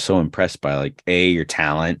I was just so impressed by, like, A, your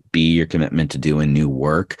talent, B, your commitment to doing new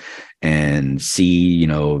work, and C,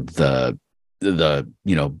 doing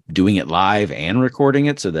it live and recording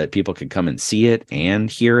it so that people can come and see it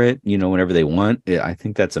and hear it, whenever they want. I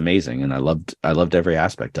think that's amazing. And I loved every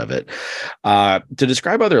aspect of it. To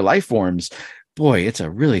describe other life forms, boy, it's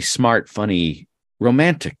a really smart, funny,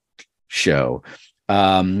 romantic show.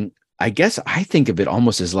 I guess I think of it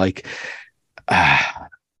almost as like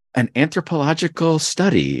an anthropological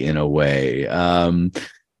study in a way.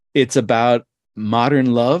 It's about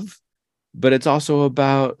modern love, but it's also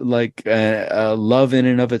about like love in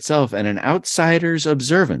and of itself, and an outsider's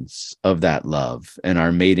observance of that love and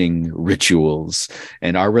our mating rituals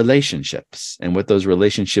and our relationships and what those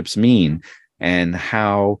relationships mean and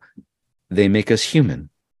how they make us human,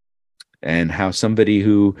 and how somebody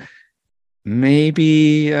who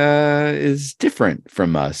maybe is different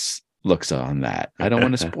from us looks on that. I don't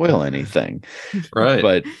want to spoil anything,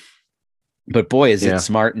 right? But boy, is it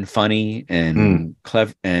smart and funny and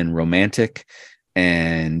clever and romantic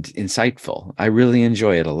and insightful. I really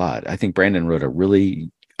enjoy it a lot. I think Brandon wrote a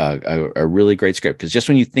really great script, because just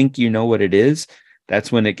when you think you know what it is,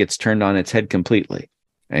 that's when it gets turned on its head completely,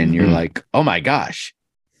 and you're like, oh my gosh,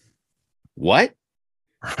 what?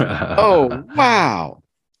 Oh, wow.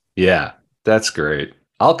 Yeah, that's great.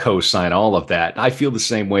 I'll co-sign all of that. I feel the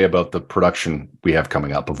same way about the production we have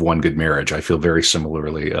coming up of One Good Marriage. I feel very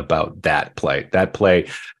similarly about that play. That play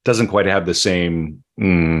doesn't quite have the same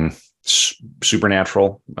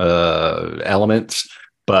supernatural elements,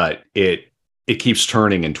 but it keeps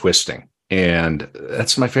turning and twisting. And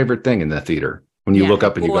that's my favorite thing in the theater. When you look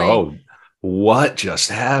up and you go, oh, what just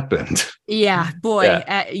happened? Yeah, boy,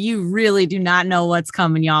 you really do not know what's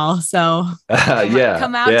coming, y'all. So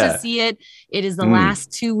come out to see it. It is the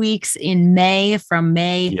last 2 weeks in May, from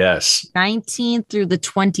May 19th through the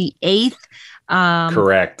 28th.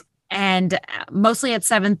 Correct. And mostly at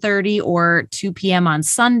 7:30 or 2 p.m. on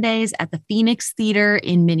Sundays at the Phoenix Theater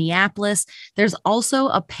in Minneapolis. There's also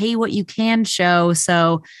a pay what you can show.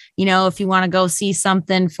 So, if you want to go see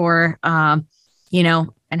something for,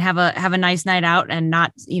 and have a nice night out and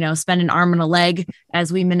not, spend an arm and a leg,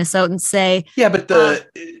 as we Minnesotans say. Yeah, but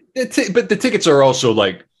the tickets are also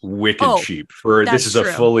like wicked cheap. This is a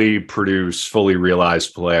fully produced, fully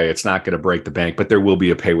realized play. It's not going to break the bank, but there will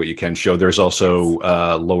be a pay what you can show. There's also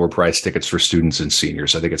lower price tickets for students and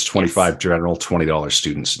seniors. I think it's $25 general, $20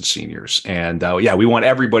 students and seniors. And we want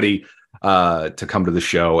everybody to come to the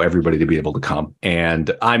show, everybody to be able to come.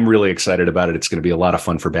 And I'm really excited about it. It's going to be a lot of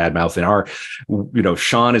fun for Badmouth. And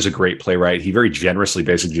Sean is a great playwright. He very generously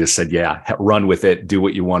basically just said, run with it, do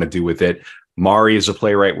what you want to do with it. Mari is a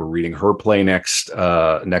playwright. We're reading her play next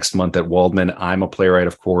month at Waldman. I'm a playwright,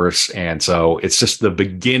 of course. And so it's just the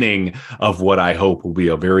beginning of what I hope will be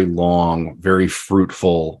a very long, very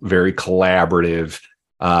fruitful, very collaborative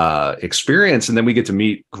experience. And then we get to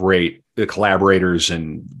meet great collaborators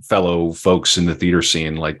and fellow folks in the theater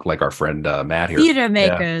scene, like our friend Matt here. Theater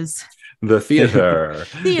makers. The theater.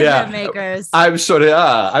 Makers. I'm sort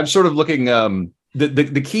of looking.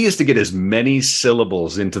 The key is to get as many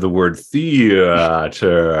syllables into the word theater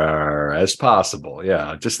as possible.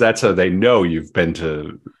 Yeah, just that's how they know you've been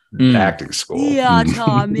to acting school.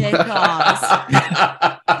 Theater makers.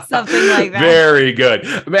 Something like that. Very good,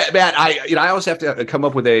 Matt. I always have to come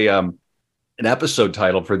up with an episode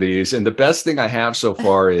title for these, and the best thing I have so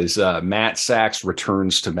far is Matt Saxe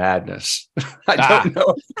Returns to Madness. I don't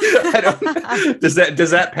know. Does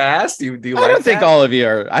that pass? Do you like I don't think all of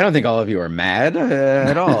you are mad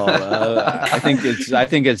at all. I think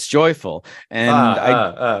it's joyful.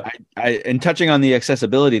 And and touching on the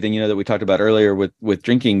accessibility thing, that we talked about earlier with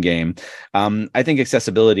Drinking Game, I think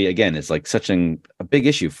accessibility again is like such a big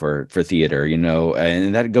issue for theater,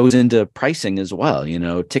 and that goes into pricing as well.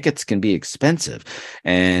 Tickets can be expensive.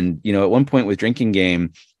 And, at one point with Drinking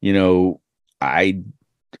Game,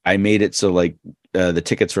 I made it so like the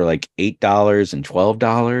tickets were like $8 and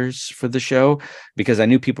 $12 for the show, because I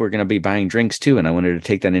knew people were going to be buying drinks too. And I wanted to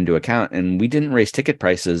take that into account. And we didn't raise ticket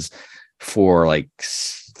prices for like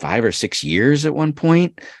 5 or 6 years at one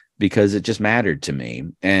point, because it just mattered to me.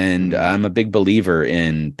 And I'm a big believer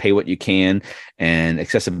in pay what you can, and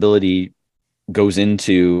accessibility goes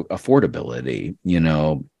into affordability,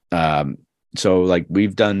 So like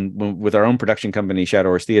we've done with our own production company, Shadow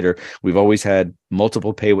Horse Theater, we've always had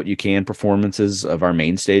multiple pay what you can performances of our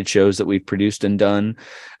main stage shows that we've produced and done.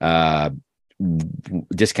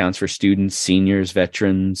 Discounts for students, seniors,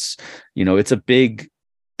 veterans. It's a big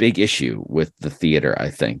big issue with the theater, I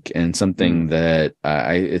think, and something that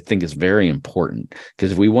I think is very important,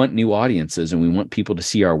 because if we want new audiences and we want people to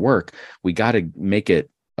see our work, we got to make it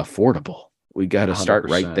affordable. We got to start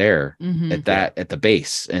right there at the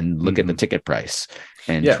base and look at the ticket price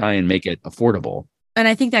and try and make it affordable. And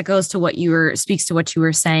I think that goes to speaks to what you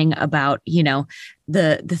were saying about,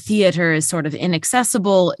 the theater is sort of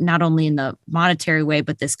inaccessible, not only in the monetary way,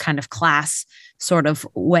 but this kind of class sort of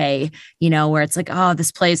way, where it's like, oh,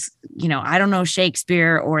 this place, I don't know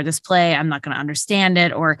Shakespeare, or this play, I'm not going to understand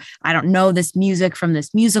it, or I don't know this music from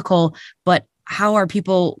this musical, but how are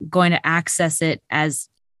people going to access it as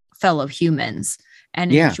fellow humans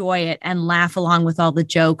and enjoy it and laugh along with all the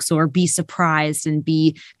jokes, or be surprised and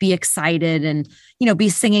be excited and, be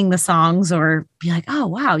singing the songs, or be like, oh,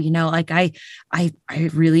 wow, like I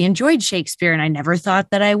really enjoyed Shakespeare and I never thought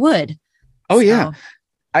that I would. Oh, so. Yeah.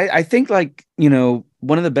 I think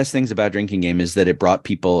one of the best things about Drinking Game is that it brought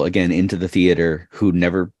people again into the theater who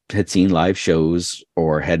never had seen live shows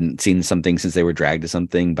or hadn't seen something since they were dragged to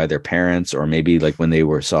something by their parents, or maybe like when they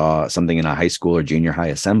saw something in a high school or junior high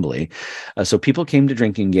assembly. So people came to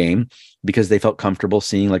Drinking Game because they felt comfortable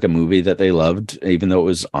seeing like a movie that they loved, even though it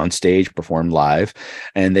was on stage, performed live,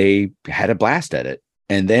 and they had a blast at it.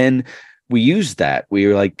 And then we used that. We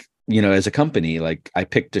were like, as a company, like I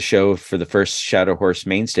picked a show for the first Shadow Horse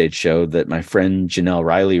main stage show that my friend Janelle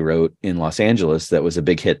Riley wrote in Los Angeles that was a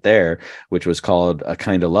big hit there, which was called A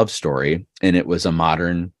Kind of Love Story. And it was a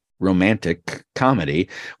modern romantic comedy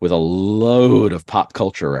with a load of pop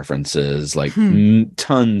culture references, like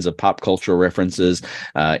tons of pop culture references,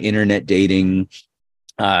 internet dating,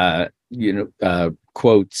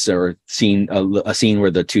 quotes, or a scene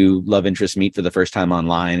where the two love interests meet for the first time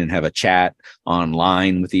online and have a chat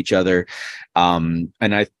online with each other. And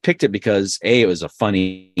I picked it because it was a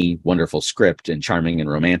funny, wonderful script and charming and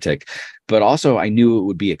romantic, but also I knew it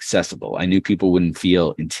would be accessible. I knew people wouldn't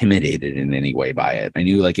feel intimidated in any way by it. I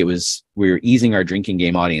knew we were easing our Drinking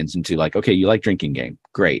Game audience into like, okay, you like Drinking Game,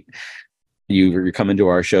 great. You're coming to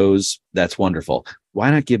our shows, that's wonderful.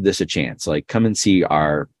 Why not give this a chance? Like, come and see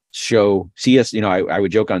our show, see us. I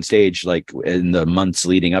would joke on stage, like in the months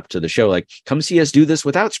leading up to the show, like, come see us do this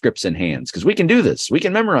without scripts in hands, because we can do this. We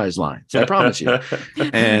can memorize lines, I promise you.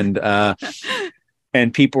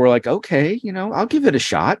 And people were like, okay, I'll give it a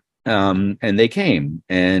shot. And they came,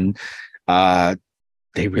 and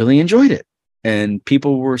they really enjoyed it. And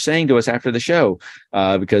people were saying to us after the show,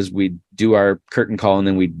 because we'd do our curtain call and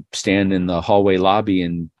then we'd stand in the hallway lobby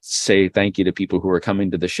and say thank you to people who were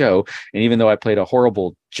coming to the show. And even though I played a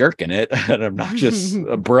horrible jerk in it, an obnoxious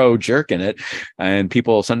bro jerk in it, and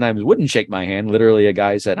people sometimes wouldn't shake my hand. Literally, a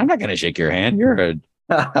guy said, "I'm not going to shake your hand. You're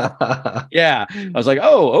a..." Yeah. I was like,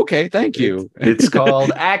 oh, okay, thank you. It's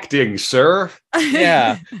called acting, sir.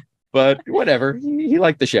 Yeah. But whatever. He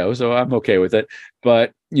liked the show, so I'm okay with it.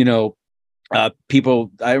 But,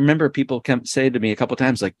 I remember people say to me a couple of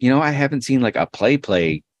times, like, I haven't seen like a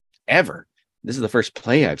play ever. This is the first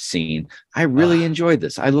play I've seen. I really enjoyed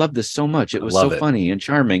this. I love this so much. It was so funny and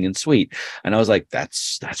charming and sweet. And I was like,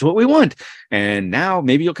 that's what we want. And now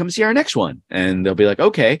maybe you'll come see our next one. And they'll be like,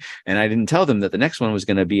 okay. And I didn't tell them that the next one was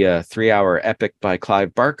going to be a 3-hour epic by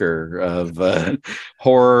Clive Barker of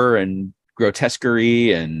horror and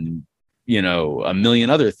grotesquerie and a million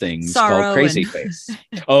other things called Crazy Face.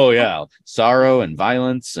 Oh yeah, sorrow and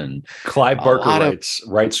violence. And Clive Barker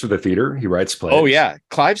writes for the theater. He writes plays. Oh yeah,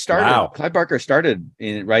 Clive Barker started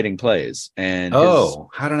in writing plays. And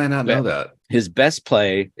how did I not know that? His best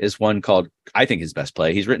play is one called, I think his best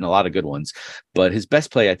play, he's written a lot of good ones, but his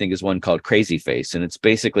best play, I think, is one called Crazy Face. And it's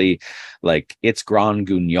basically like, it's Grand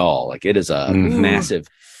Guignol. Like, it is a massive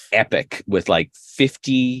epic with like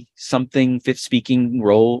 50 something fifth speaking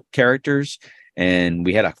role characters, and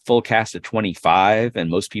we had a full cast of 25, and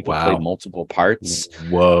most people played multiple parts.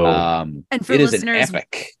 Whoa. And for it listeners, is an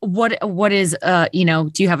epic. What is do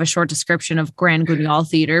you have a short description of Grand Guignol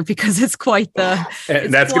Theater, because it's quite the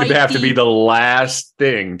and that's going to have to be the last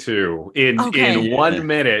thing too in 1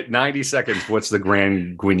 minute 90 seconds. What's the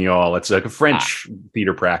Grand Guignol? It's like a French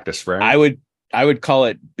theater practice, right? I would call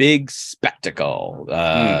it big spectacle,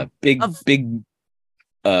 big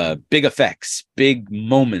effects, big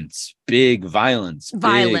moments, big violence,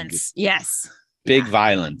 yes, big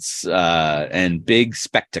violence, and big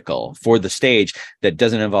spectacle for the stage that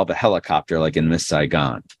doesn't involve a helicopter like in Miss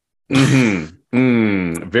Saigon.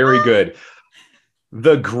 Very good.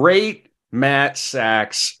 The great Matt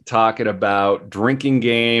Saxe talking about Drinking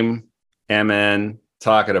Game, MN,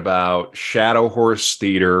 talking about Shadow Horse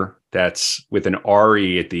Theater. That's with an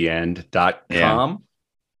RE at the end, .com.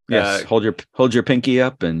 Yes, hold your pinky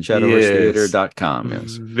up and shadowhorsetheater.com.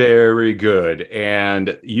 Yes. Very good.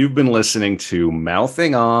 And you've been listening to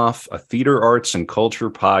Mouthing Off, a theater arts and culture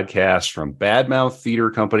podcast from Badmouth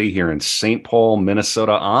Theater Company here in St. Paul,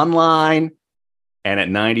 Minnesota, online and at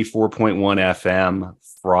 94.1 FM,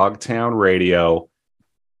 Frogtown Radio.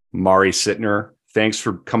 Mari Sittner, thanks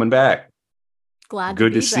for coming back.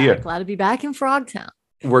 Good to see you. Glad to be back in Frogtown.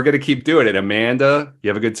 We're going to keep doing it. Amanda, you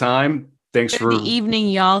have a good time? Thanks for the evening,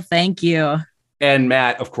 y'all. Thank you. And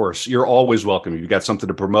Matt, of course, you're always welcome. You've got something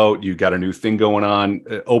to promote. You've got a new thing going on.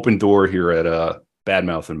 Open door here at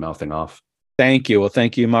Badmouth and Mouthing Off. Thank you. Well,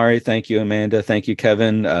 thank you, Mari. Thank you, Amanda. Thank you,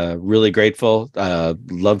 Kevin. Really grateful.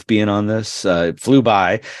 Loved being on this. It flew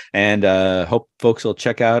by, and hope folks will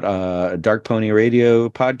check out Dark Pony Radio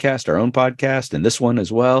podcast, our own podcast, and this one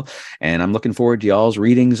as well. And I'm looking forward to y'all's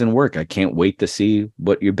readings and work. I can't wait to see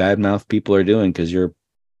what your Badmouth people are doing, because you're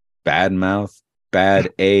Badmouth,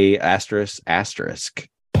 bad A asterisk.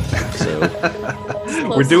 So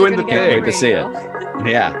we're doing the thing. Can't wait to see it.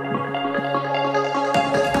 Yeah.